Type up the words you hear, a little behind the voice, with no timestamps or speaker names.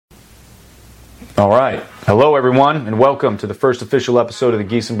All right. Hello, everyone, and welcome to the first official episode of the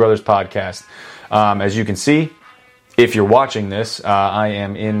Geeson Brothers podcast. As you can see, if you're watching this, I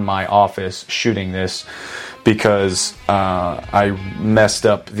am in my office shooting this because I messed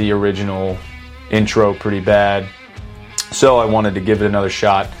up the original intro pretty bad. So I wanted to give it another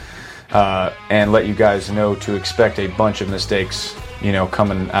shot and let you guys know to expect a bunch of mistakes,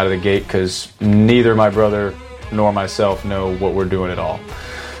 coming out of the gate, because neither my brother nor myself know what we're doing at all.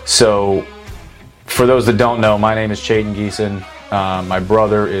 So, for those that don't know, my name is Chayton Geeson. My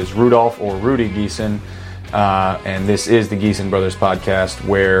brother is Rudolf, or Rudy Geeson, and this is the Geeson Brothers podcast,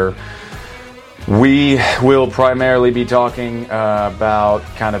 where we will primarily be talking about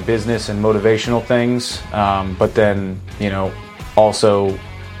kind of business and motivational things, but then, also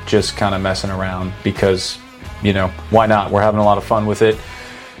just kind of messing around because, why not? We're having a lot of fun with it.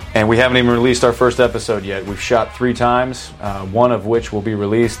 And we haven't even released our first episode yet. We've shot 3 times, one of which will be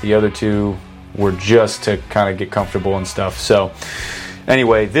released. The other 2 were just to kind of get comfortable and stuff. So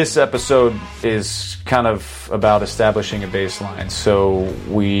anyway, this episode is kind of about establishing a baseline. So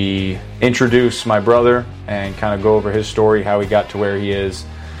we introduce my brother and kind of go over his story, how he got to where he is,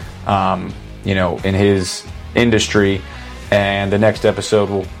 in his industry. And the next episode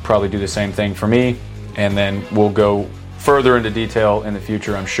will probably do the same thing for me. And then we'll go further into detail in the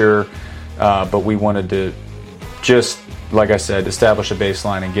future, I'm sure. But we wanted to just, like I said, establish a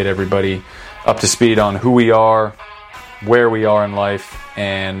baseline and get everybody up to speed on who we are, where we are in life,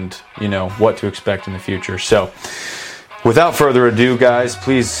 and, what to expect in the future. So, without further ado, guys,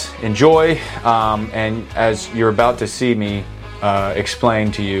 please enjoy. And as you're about to see me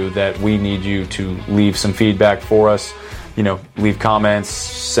explain to you that we need you to leave some feedback for us, leave comments,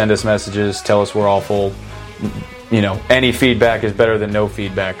 send us messages, tell us we're awful. Any feedback is better than no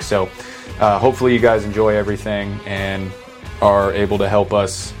feedback. So, hopefully you guys enjoy everything and are able to help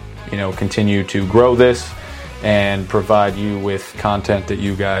us continue to grow this and provide you with content that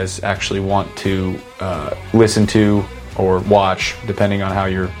you guys actually want to listen to or watch, depending on how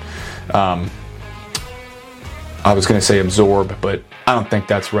you're, I was going to say absorb, but I don't think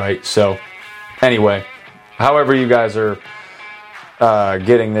that's right. So anyway, however you guys are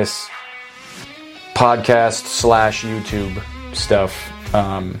getting this podcast / YouTube stuff,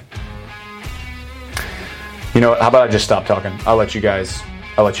 how about I just stop talking? I'll let you guys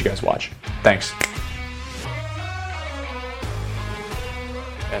watch. Thanks.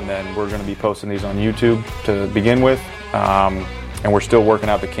 And then we're going to be posting these on YouTube to begin with. And we're still working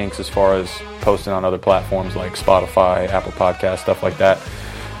out the kinks as far as posting on other platforms like Spotify, Apple Podcasts, stuff like that.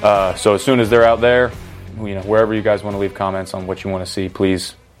 So as soon as they're out there, wherever you guys want to leave comments on what you want to see,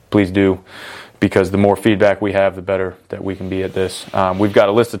 please do. Because the more feedback we have, the better that we can be at this. We've got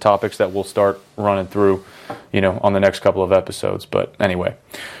a list of topics that we'll start running through, on the next couple of episodes. But anyway,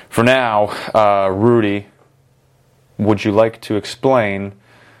 for now, Rudy, would you like to explain,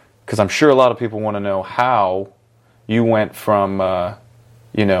 because I'm sure a lot of people want to know how you went from,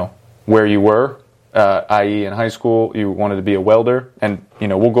 where you were, i.e. in high school, you wanted to be a welder, and,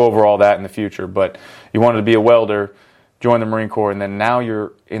 we'll go over all that in the future, but you wanted to be a welder, join the Marine Corps, and then now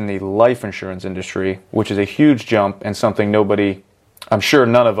you're in the life insurance industry, which is a huge jump and something I'm sure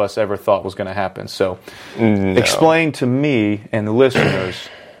none of us ever thought was going to happen. So Explain to me and the listeners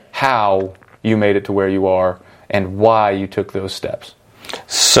how you made it to where you are and why you took those steps.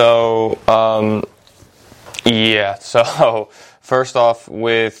 So, So first off,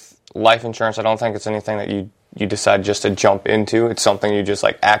 with life insurance, I don't think it's anything that you decide just to jump into. It's something you just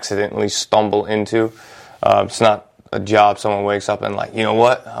accidentally stumble into. It's not a job someone wakes up and you know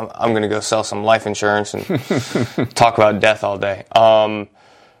what, I'm going to go sell some life insurance and talk about death all day.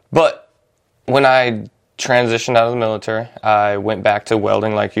 But when I transitioned out of the military, I went back to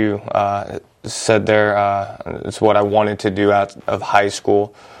welding, like you said there. It's what I wanted to do out of high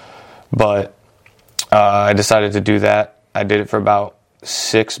school. But I decided to do that. I did it for about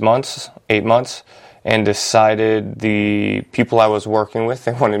 8 months. And decided the people I was working with,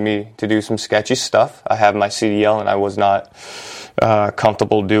 they wanted me to do some sketchy stuff. I have my CDL, and I was not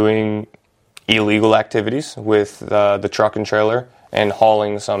comfortable doing illegal activities with the truck and trailer and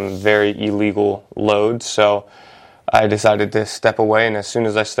hauling some very illegal loads. So I decided to step away, and as soon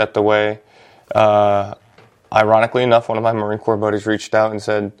as I stepped away, ironically enough, one of my Marine Corps buddies reached out and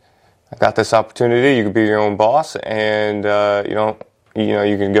said, I got this opportunity, you could be your own boss, and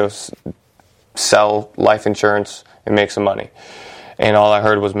you can go sell life insurance and make some money. And all I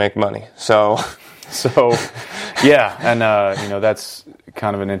heard was make money. So yeah, and that's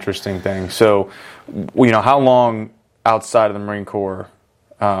kind of an interesting thing. So, how long outside of the Marine Corps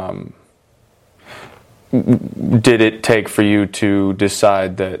did it take for you to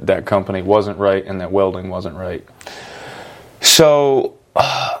decide that that company wasn't right and that welding wasn't right? So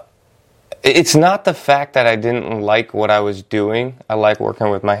it's not the fact that I didn't like what I was doing. I like working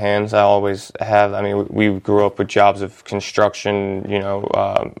with my hands. I always have. I mean, we grew up with jobs of construction,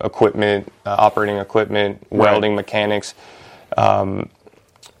 equipment, operating equipment, welding, mechanics.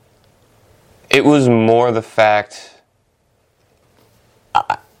 It was more the fact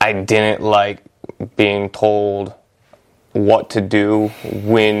I didn't like being told what to do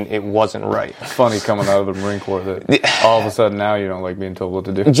when it wasn't right. It's funny coming out of the Marine Corps that all of a sudden now you don't like being told what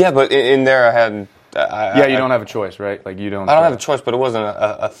to do. Yeah, but in there I had... you don't have a choice, right? Like you don't... I don't have a choice, but it wasn't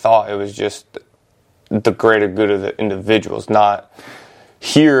a thought. It was just the greater good of the individuals, not...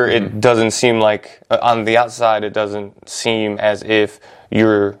 Here, it doesn't seem like... On the outside, it doesn't seem as if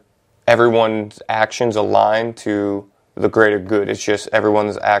everyone's actions align to the greater good. It's just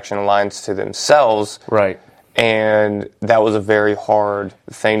everyone's action aligns to themselves. Right. And that was a very hard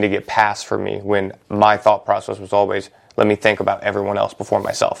thing to get past for me when my thought process was always, let me think about everyone else before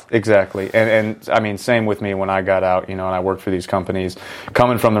myself. Exactly. And I mean, same with me when I got out, and I worked for these companies,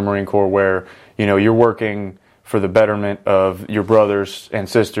 coming from the Marine Corps where, you're working for the betterment of your brothers and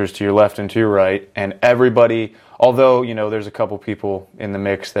sisters to your left and to your right, and everybody, although, there's a couple people in the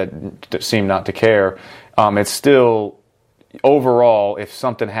mix that seem not to care, it's still... Overall, if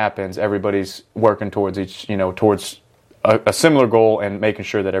something happens, everybody's working towards towards a similar goal and making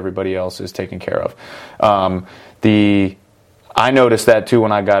sure that everybody else is taken care of. I noticed that too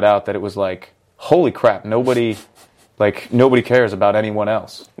when I got out, that it was like, holy crap, nobody cares about anyone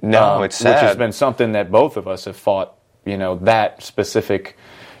else. No, it's sad. Which has been something that both of us have fought. That specific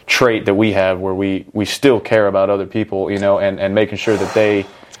trait that we have, where we still care about other people, and making sure that they.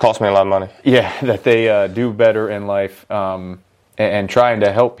 Cost me a lot of money. Yeah, that they do better in life, and trying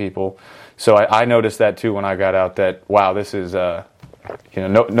to help people. So I noticed that too when I got out, that wow, this is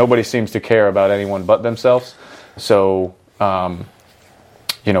nobody seems to care about anyone but themselves. So why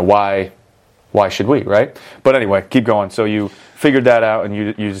should we, right? But anyway, keep going. So you figured that out, and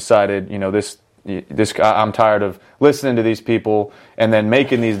you decided this I'm tired of listening to these people and then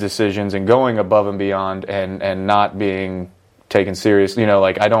making these decisions and going above and beyond and not being taken serious. When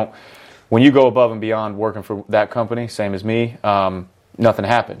you go above and beyond working for that company, same as me, nothing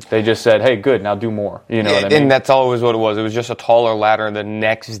happened. They just said, hey, good, now do more. You know what I mean? And that's always what it was. It was just a taller ladder the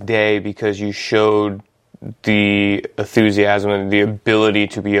next day because you showed the enthusiasm and the ability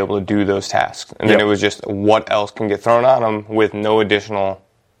to be able to do those tasks. And then it was just what else can get thrown on them with no additional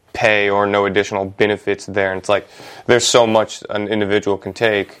pay or no additional benefits there. And it's like there's so much an individual can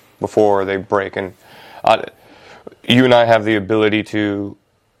take before they break. And you and I have the ability to,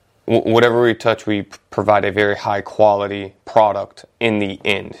 whatever we touch, we provide a very high quality product in the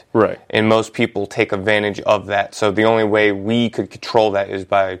end. Right. And most people take advantage of that. So the only way we could control that is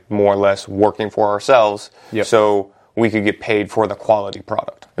by more or less working for ourselves. Yep. So we could get paid for the quality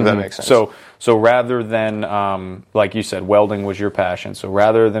product, if that makes sense. So rather than, like you said, welding was your passion. So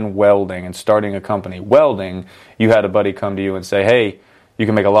rather than welding and starting a company welding, you had a buddy come to you and say, hey, you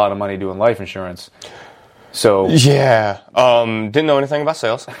can make a lot of money doing life insurance. So didn't know anything about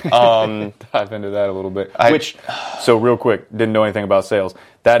sales. Dive into that a little bit. So real quick, didn't know anything about sales.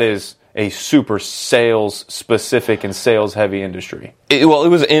 That is a super sales specific and sales heavy industry. It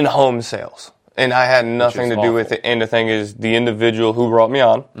was in-home sales, and I had nothing to do with it. And the thing is, the individual who brought me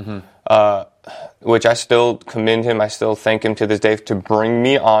on, which I still commend him, I still thank him to this day to bring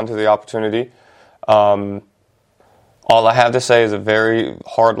me on to the opportunity. All I have to say is a very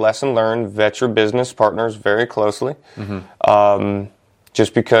hard lesson learned. Vet your business partners very closely.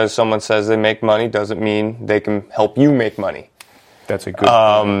 Just because someone says they make money doesn't mean they can help you make money. That's a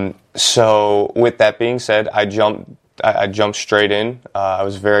good So with that being said, I jumped straight in. I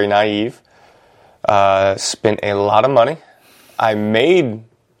was very naive. Spent a lot of money. I made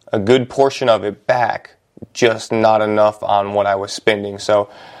a good portion of it back, just not enough on what I was spending. So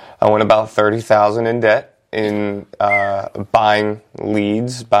I went about $30,000 in debt in buying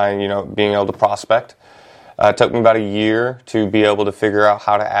leads, being able to prospect. It took me about a year to be able to figure out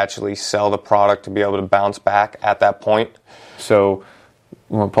how to actually sell the product to be able to bounce back at that point. So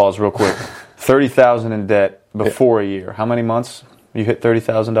I'm going to pause real quick. $30,000 in debt before a year. How many months you hit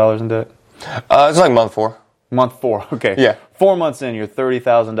 $30,000 in debt? It's like month 4. Month 4, okay. Yeah. 4 months in, you're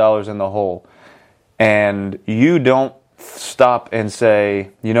 $30,000 in the hole. And you don't stop and say,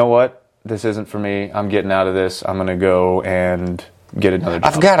 you know what? This isn't for me. I'm getting out of this. I'm going to go and get another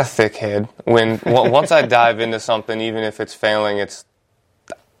job. I've got a thick head. Once I dive into something, even if it's failing,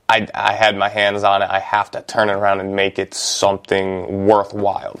 I had my hands on it. I have to turn it around and make it something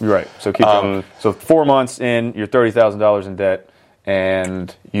worthwhile. Right. So keep going. So 4 months in, you're $30,000 in debt,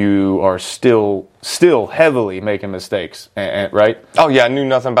 and you are still heavily making mistakes, right? Oh yeah, I knew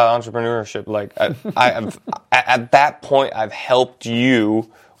nothing about entrepreneurship. Like at that point, I've helped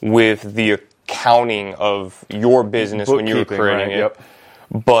you with the accounting of your business when you were creating it,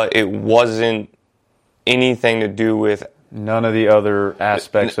 but it wasn't anything to do with none of the other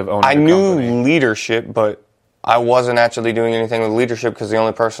aspects of owning I a knew company. leadership, but I wasn't actually doing anything with leadership because the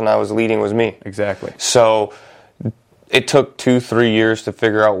only person I was leading was me. Exactly. So it took 2-3 years to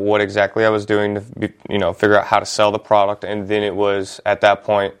figure out what exactly I was doing, to figure out how to sell the product, and then it was at that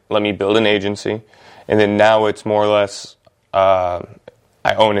point, let me build an agency, and then now it's more or less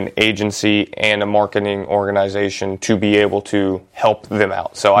I own an agency and a marketing organization to be able to help them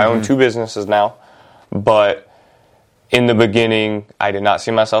out. So I own 2 businesses now, but in the beginning, I did not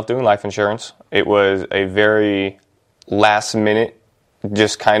see myself doing life insurance. It was a very last minute,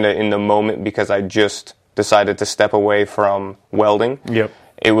 just kind of in the moment, because I just decided to step away from welding. Yep.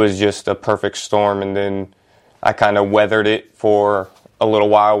 It was just a perfect storm, and then I kind of weathered it for a little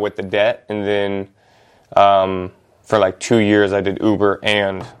while with the debt, and then for like 2 years I did Uber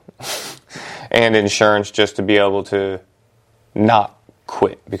and insurance just to be able to not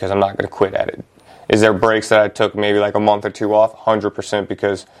quit, because I'm not going to quit at it. Is there breaks that I took maybe like a month or 2 off? 100%,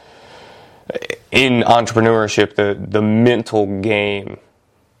 because in entrepreneurship, the mental game,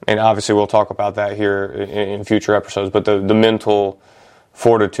 and obviously we'll talk about that here in future episodes, but the mental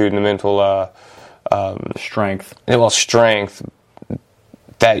fortitude and the mental strength. Strength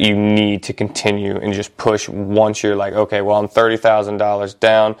that you need to continue and just push once you're like, okay, well, I'm $30,000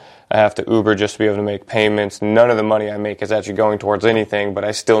 down. I have to Uber just to be able to make payments. None of the money I make is actually going towards anything, but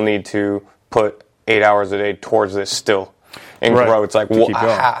I still need to put 8 hours a day towards this still and grow. It's like,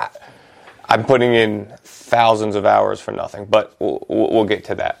 I'm putting in thousands of hours for nothing, but we'll get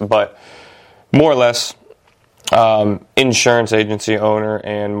to that. But more or less, insurance agency owner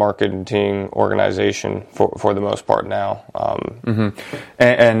and marketing organization for the most part now.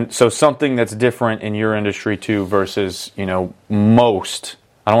 And so something that's different in your industry too versus, most,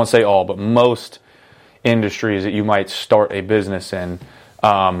 I don't want to say all, but most industries that you might start a business in,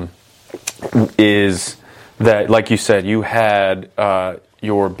 is that, like you said, you had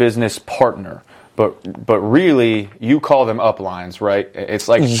your business partner, but really you call them uplines, right? It's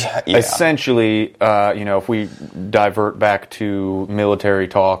like essentially, if we divert back to military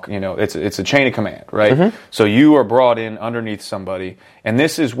talk, it's a chain of command, right? So you are brought in underneath somebody, and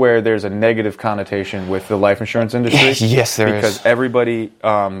this is where there's a negative connotation with the life insurance industry. Yes, there is. Because everybody,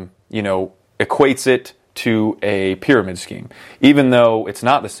 equates it to a pyramid scheme. Even though it's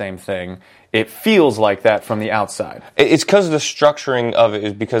not the same thing, it feels like that from the outside. It's because the structuring of it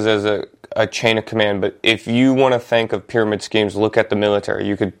is because there's a chain of command. But if you want to think of pyramid schemes, look at the military.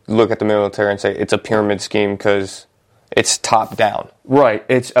 You could look at the military and say it's a pyramid scheme because it's top down. Right.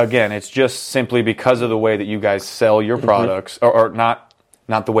 It's just simply because of the way that you guys sell your products, or not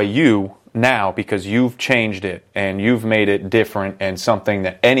the way you now, because you've changed it and you've made it different and something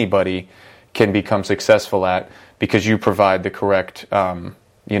that anybody can become successful at, because you provide the correct,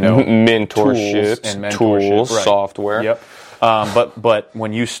 mentorship, tools, right. Software. Yep. But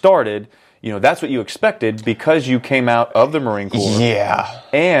when you started, that's what you expected, because you came out of the Marine Corps. Yeah.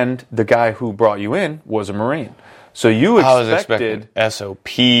 And the guy who brought you in was a Marine. So you expected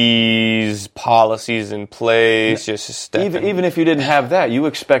SOPs, policies in place, just stepping. Even if you didn't have that, you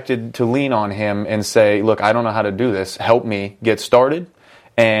expected to lean on him and say, look, I don't know how to do this. Help me get started.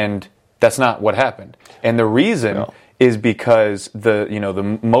 And that's not what happened. And the reason is because the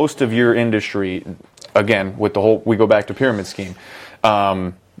most of your industry, again, with the whole, we go back to pyramid scheme,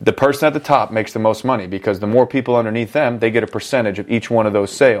 the person at the top makes the most money, because the more people underneath them, they get a percentage of each one of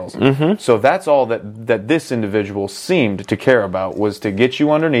those sales. So that's all that this individual seemed to care about, was to get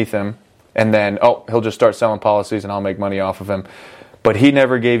you underneath him, and then, he'll just start selling policies and I'll make money off of him. But he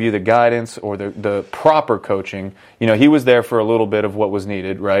never gave you the guidance or the proper coaching. He was there for a little bit of what was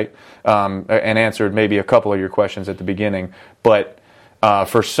needed, right? And answered maybe a couple of your questions at the beginning. But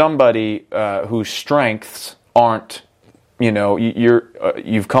for somebody whose strengths aren't,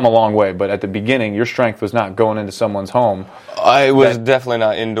 you've come a long way. But at the beginning, your strength was not going into someone's home. It was definitely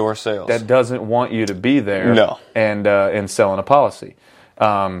not indoor sales. That doesn't want you to be there. No. And selling a policy.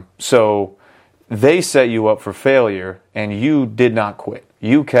 So they set you up for failure, and you did not quit.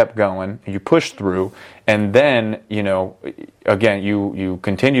 You kept going, you pushed through, and then, again, you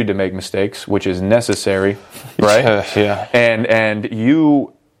continued to make mistakes, which is necessary, right? Yeah. And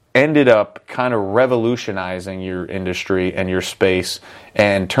you ended up kind of revolutionizing your industry and your space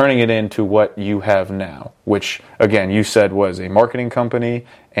and turning it into what you have now, which, again, you said was a marketing company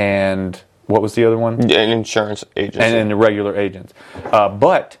and what was the other one? An insurance agency. And a regular agent.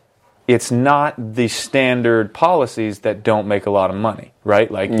 But it's not the standard policies that don't make a lot of money,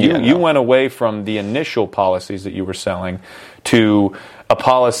 right? Like you went away from the initial policies that you were selling to a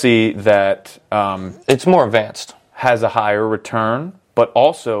policy that it's more advanced, has a higher return, but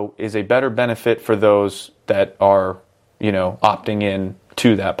also is a better benefit for those that are, opting in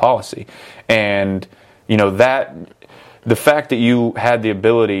to that policy. And, that the fact that you had the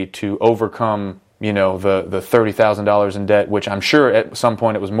ability to overcome, the $30,000 in debt, which I'm sure at some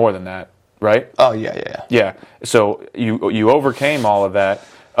point it was more than that, right? Oh, yeah. Yeah. So you overcame all of that,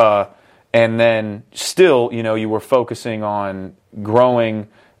 and then still, you were focusing on growing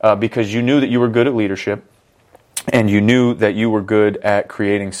because you knew that you were good at leadership, and you knew that you were good at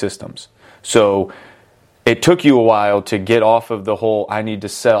creating systems. So it took you a while to get off of the whole I need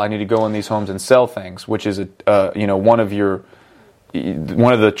to go in these homes and sell things, which is one of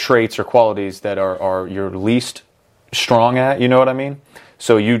the traits or qualities that are your least strong at, you know what I mean?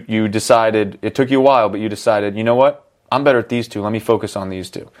 So you decided, it took you a while, but you decided, you know what? I'm better at these two. Let me focus on these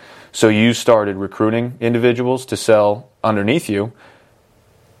two. So you started recruiting individuals to sell underneath you.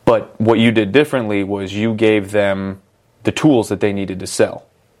 But what you did differently was you gave them the tools that they needed to sell,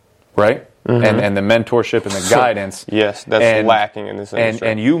 right? Mm-hmm. And the mentorship and the guidance. Yes, that's lacking in this industry.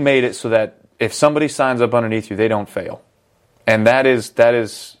 And you made it so that if somebody signs up underneath you, they don't fail. And that is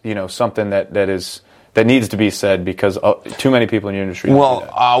something that needs to be said because too many people in your industry don't do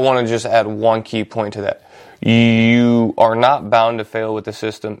that. I want to just add one key point to that. You are not bound to fail with the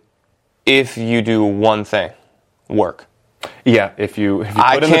system if you do one thing, work. Yeah, if you put in the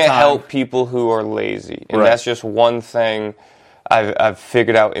time. I can't help people who are lazy, and that's just one thing I've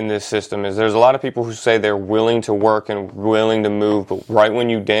figured out in this system. Is there's a lot of people who say they're willing to work and willing to move, but right when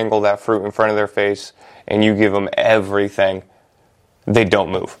you dangle that fruit in front of their face and you give them everything, they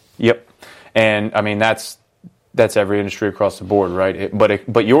don't move. Yep, and I mean that's every industry across the board, right?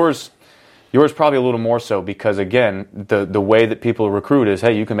 But yours probably a little more so because again, the way that people recruit is,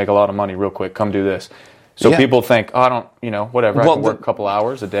 hey, you can make a lot of money real quick. Come do this. So people think, I don't, whatever, I can work a couple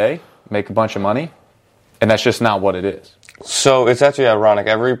hours a day, make a bunch of money, and that's just not what it is. So it's actually ironic.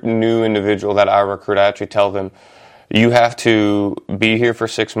 Every new individual that I recruit, I actually tell them, you have to be here for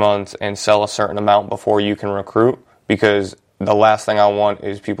 6 months and sell a certain amount before you can recruit, because the last thing I want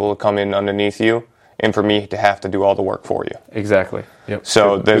is people to come in underneath you and for me to have to do all the work for you. Exactly. Yep.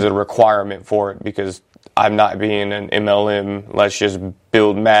 So there's a requirement for it because I'm not being an MLM, let's just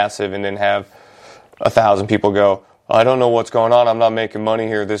build massive and then have 1,000 people go, I don't know what's going on. I'm not making money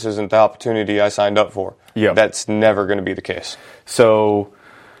here. This isn't the opportunity I signed up for. Yeah, that's never going to be the case. So,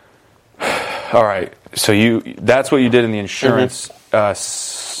 all right. So that's what you did in the insurance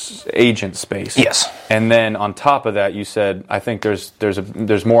agent space. Yes. And then on top of that, you said, I think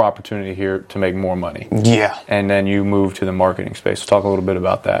there's more opportunity here to make more money. Yeah. And then you moved to the marketing space. So talk a little bit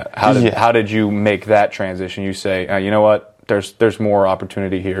about that. How did you make that transition? You say, you know what? There's more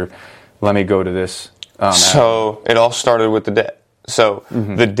opportunity here. Let me go to this. So it all started with the debt. So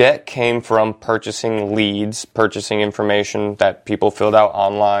the debt came from purchasing leads, purchasing information that people filled out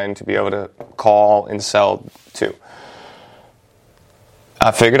online to be able to call and sell to. I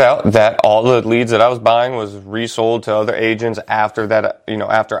figured out that all the leads that I was buying was resold to other agents after that.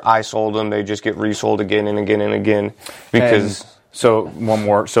 After I sold them, they just get resold again and again and again. Because so one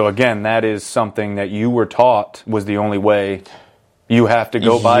more. So again, that is something that you were taught was the only way. You have to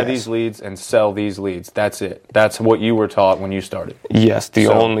go buy these leads and sell these leads. That's it. That's what you were taught when you started. Yes, the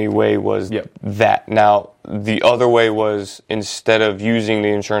only way was that. Now, the other way was instead of using the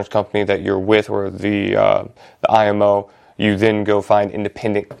insurance company that you're with or the IMO, you then go find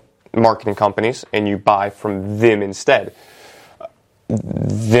independent marketing companies and you buy from them instead.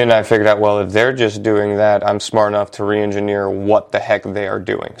 Then I figured out, well, if they're just doing that, I'm smart enough to re-engineer what the heck they are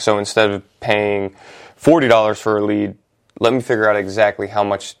doing. So instead of paying $40 for a lead, let me figure out exactly how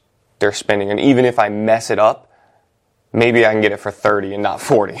much they're spending. And even if I mess it up, maybe I can get it for $30 and not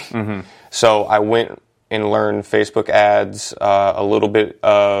 $40. Mm-hmm. So I went and learned Facebook ads, a little bit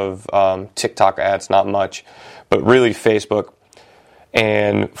of TikTok ads, not much, but really Facebook.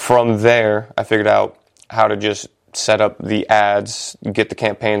 And from there, I figured out how to just set up the ads, get the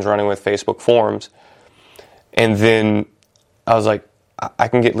campaigns running with Facebook forums. And then I was like, I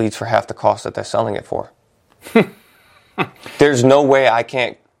can get leads for half the cost that they're selling it for. There's no way I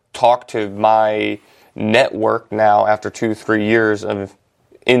can't talk to my network now after 2-3 years of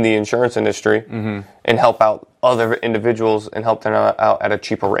in the insurance industry and help out other individuals and help them out at a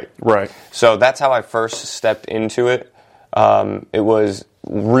cheaper rate. Right. So that's how I first stepped into it. It was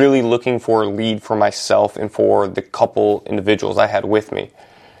really looking for a lead for myself and for the couple individuals I had with me.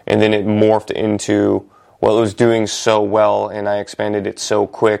 And then it morphed into, well, it was doing so well and I expanded it so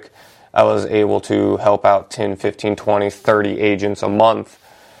quick. I was able to help out 10, 15, 20, 30 agents a month.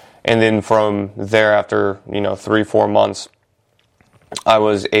 And then from there, after 3-4 months, I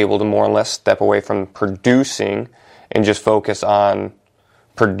was able to more or less step away from producing and just focus on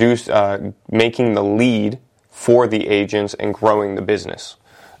making the lead for the agents and growing the business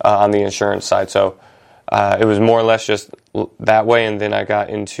on the insurance side. So it was more or less just that way. And then I got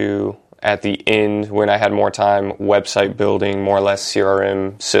into, at the end, when I had more time, website building, more or less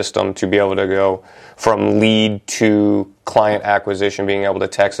CRM system to be able to go from lead to client acquisition, being able to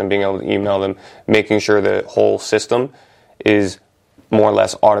text them, being able to email them, making sure the whole system is more or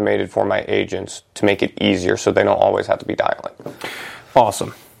less automated for my agents to make it easier so they don't always have to be dialing.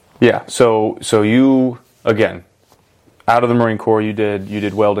 Awesome. Yeah. So you, again, out of the Marine Corps, you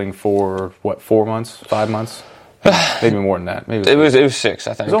did welding for what, 4 months, 5 months? Maybe more than that. Maybe it was 6,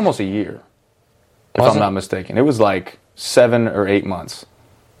 I think. It was almost a year, if I'm not mistaken. It was like 7 or 8 months.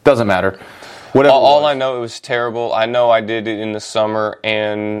 Doesn't matter. Whatever. All I know, it was terrible. I know I did it in the summer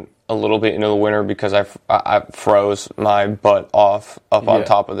and a little bit into the winter because I froze my butt off up on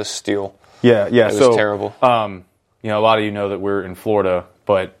top of the steel. Yeah. It was terrible. A lot of you know that we're in Florida,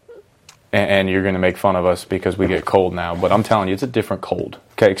 but and you're going to make fun of us because we get cold now. But I'm telling you, it's a different cold.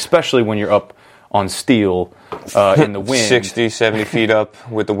 Okay, especially when you're up on steel in the wind. 60, 70 feet up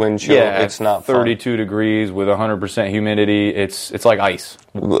with the wind chill. Yeah, it's not 32 degrees with 100% humidity. It's like ice.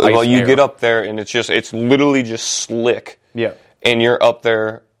 Well, you get up there and it's literally just slick. Yeah. And you're up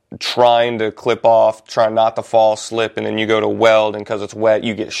there trying to clip off, trying not to fall, slip, and then you go to weld, and because it's wet,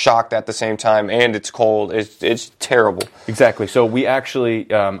 you get shocked at the same time, and it's cold. It's terrible. Exactly. So we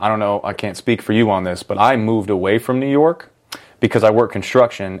actually, I don't know, I can't speak for you on this, but I moved away from New York because I work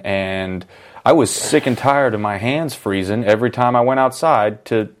construction, and I was sick and tired of my hands freezing every time I went outside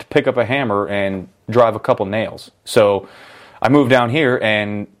to pick up a hammer and drive a couple nails. So I moved down here,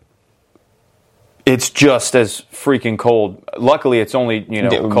 and it's just as freaking cold. Luckily, it's only,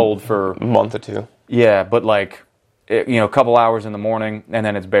 cold for a month or two. Yeah, but a couple hours in the morning, and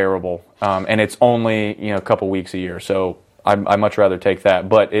then it's bearable. And it's only, a couple weeks a year. So I'd much rather take that.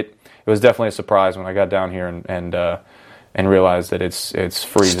 But it was definitely a surprise when I got down here and realized that it's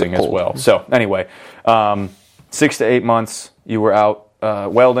freezing as well. So anyway, 6 to 8 months you were out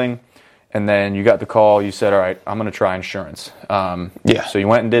welding, and then you got the call. You said, all right, I'm going to try insurance. So you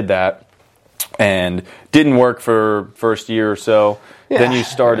went and did that. And didn't work for first year or so. Yeah. Then you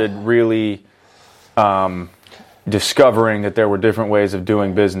started really discovering that there were different ways of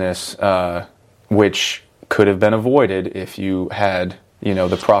doing business, which could have been avoided if you had,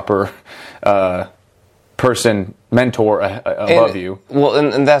 the proper mentor above you. Well,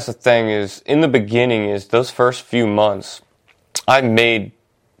 and that's the thing is, in the beginning is those first few months, I made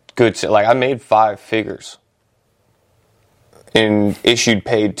I made 5 figures and issued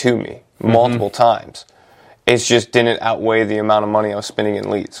paid to me multiple times. It just didn't outweigh the amount of money I was spending in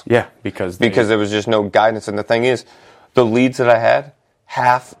leads. Yeah, because there was just no guidance. And the thing is, the leads that I had,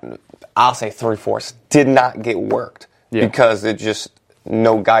 I'll say 3/4 did not get worked because it just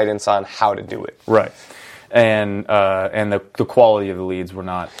no guidance on how to do it. Right, and the quality of the leads were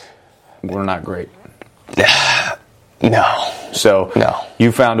not great. No. So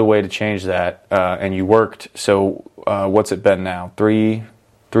you found a way to change that, and you worked. So what's it been now? 3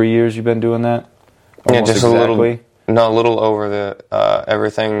 years you've been doing that? Almost just exactly? a little over the,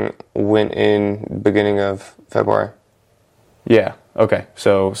 everything went in beginning of February. Yeah, okay,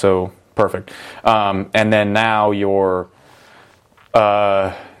 so perfect. And then now you're,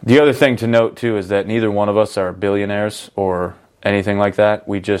 the other thing to note too is that neither one of us are billionaires or anything like that.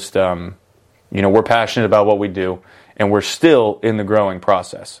 We just, we're passionate about what we do, and we're still in the growing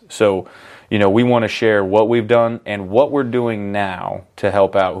process. So, we want to share what we've done and what we're doing now to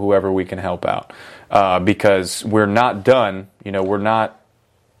help out whoever we can help out. Because we're not done. We're not,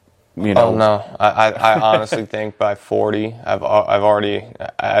 Oh, no. I honestly think by 40,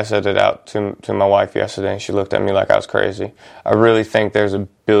 I said it out to my wife yesterday, and she looked at me like I was crazy. I really think there's $1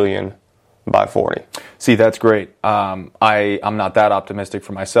 billion by 40. See, that's great. I'm not that optimistic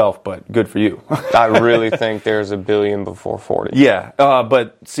for myself, but good for you. I really think there's $1 billion before 40. Yeah,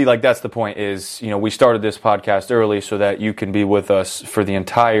 but see, that's the point is, we started this podcast early so that you can be with us for the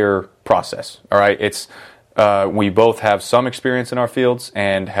entire process. All right, it's we both have some experience in our fields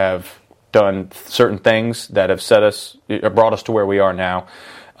and have done certain things that have brought us to where we are now.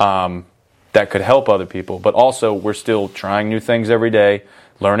 that could help other people. But also, we're still trying new things every day,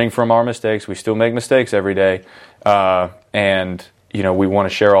 learning from our mistakes. We still make mistakes every day. And, we want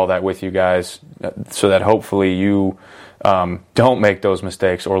to share all that with you guys so that hopefully you don't make those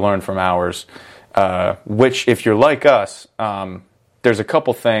mistakes or learn from ours. Which, if you're like us, there's a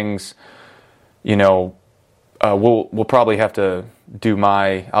couple things, we'll probably have to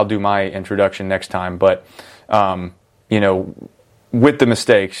I'll do my introduction next time. But, with the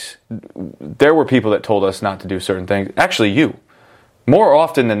mistakes, there were people that told us not to do certain things. Actually, you. More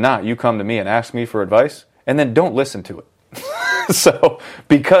often than not, you come to me and ask me for advice, and then don't listen to it. So,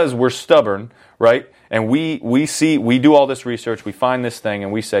 because we're stubborn, right? And we do all this research, we find this thing,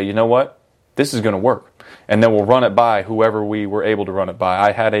 and we say, you know what? This is going to work. And then we'll run it by whoever we were able to run it by.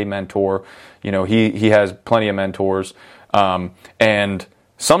 I had a mentor. He has plenty of mentors. And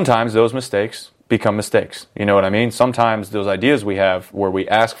sometimes those mistakes become mistakes. You know what I mean? Sometimes those ideas we have where we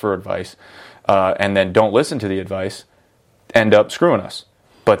ask for advice and then don't listen to the advice end up screwing us.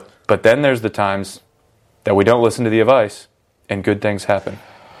 But then there's the times that we don't listen to the advice and good things happen.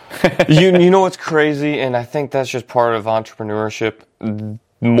 you know what's crazy? And I think that's just part of entrepreneurship.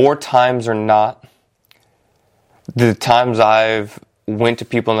 More times or not, the times I've went to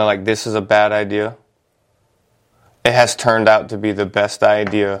people and they're like, this is a bad idea, it has turned out to be the best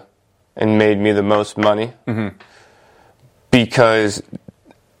idea and made me the most money. Mm-hmm. Because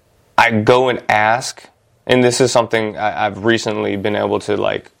I go and ask, and this is something I've recently been able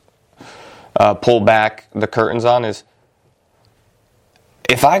to pull back the curtains on, is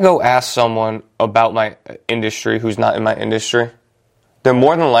if I go ask someone about my industry who's not in my industry, they're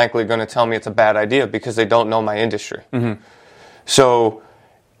more than likely going to tell me it's a bad idea because they don't know my industry. Mm-hmm. So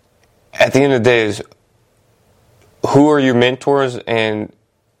at the end of the day is, who are your mentors? And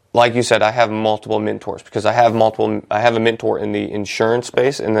like you said, I have multiple mentors because I have a mentor in the insurance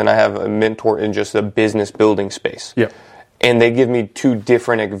space, and then I have a mentor in just the business building space. Yeah. And they give me two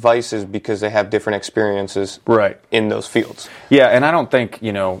different advices because they have different experiences in those fields. Yeah, and I don't think,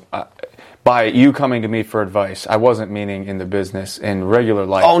 by you coming to me for advice, I wasn't meaning in the business, in regular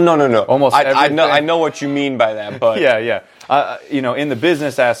life. Oh, no. Almost everything. I know what you mean by that, but... Yeah. In the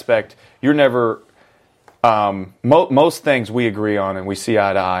business aspect, you're never... most things we agree on and we see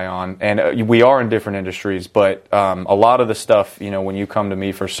eye to eye on, and we are in different industries, but a lot of the stuff, when you come to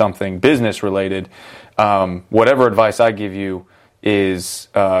me for something business related, whatever advice I give you is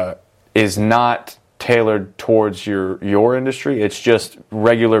not tailored towards your industry. It's just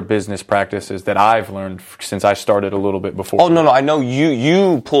regular business practices that I've learned since I started a little bit before. Oh, no, I know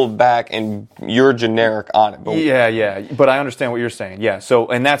you pulled back and you're generic on it. But yeah, but I understand what you're saying. Yeah, so,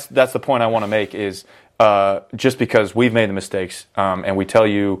 and that's the point I want to make is, just because we've made the mistakes and we tell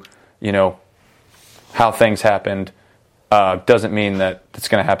you, how things happened, doesn't mean that it's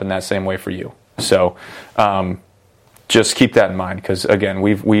going to happen that same way for you. So just keep that in mind because, again,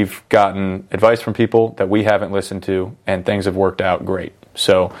 we've gotten advice from people that we haven't listened to and things have worked out great.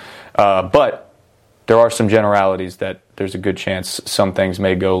 So, but there are some generalities that there's a good chance some things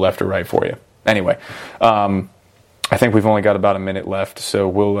may go left or right for you. Anyway, I think we've only got about a minute left, so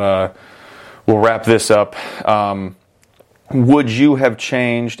we'll wrap this up. Would you have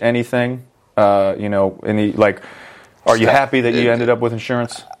changed anything? Are you happy that you ended up with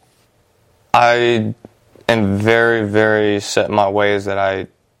insurance? I am very, very set in my ways that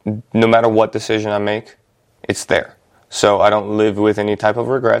no matter what decision I make, it's there. So I don't live with any type of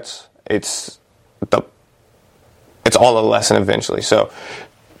regrets. It's all a lesson eventually. So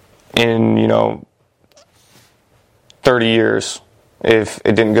in 30 years, if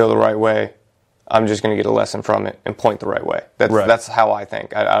it didn't go the right way, I'm just going to get a lesson from it and point the right way. That's how I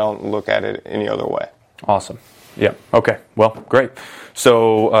think. I don't look at it any other way. Awesome. Yeah. Okay. Well, great.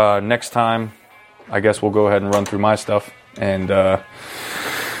 So next time, I guess we'll go ahead and run through my stuff. And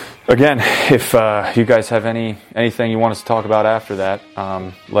again, if you guys have anything you want us to talk about after that,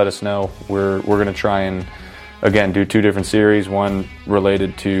 let us know. We're going to try and, again, do 2 different series, one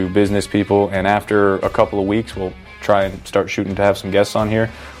related to business people, and after a couple of weeks, we'll try and start shooting to have some guests on here.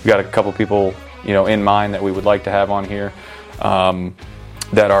 We've got a couple people in mind that we would like to have on here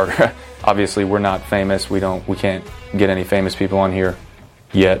that are obviously we're not famous. We can't get any famous people on here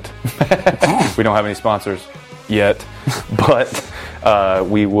yet. We don't have any sponsors yet, but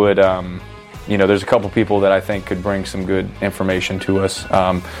we would. There's a couple people that I think could bring some good information to us,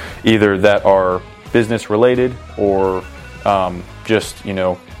 either that are business related or just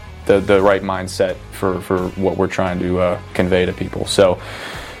the right mindset for what we're trying to convey to people. So.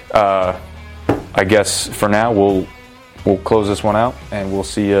 I guess for now we'll close this one out and we'll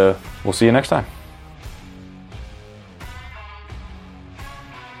see you next time.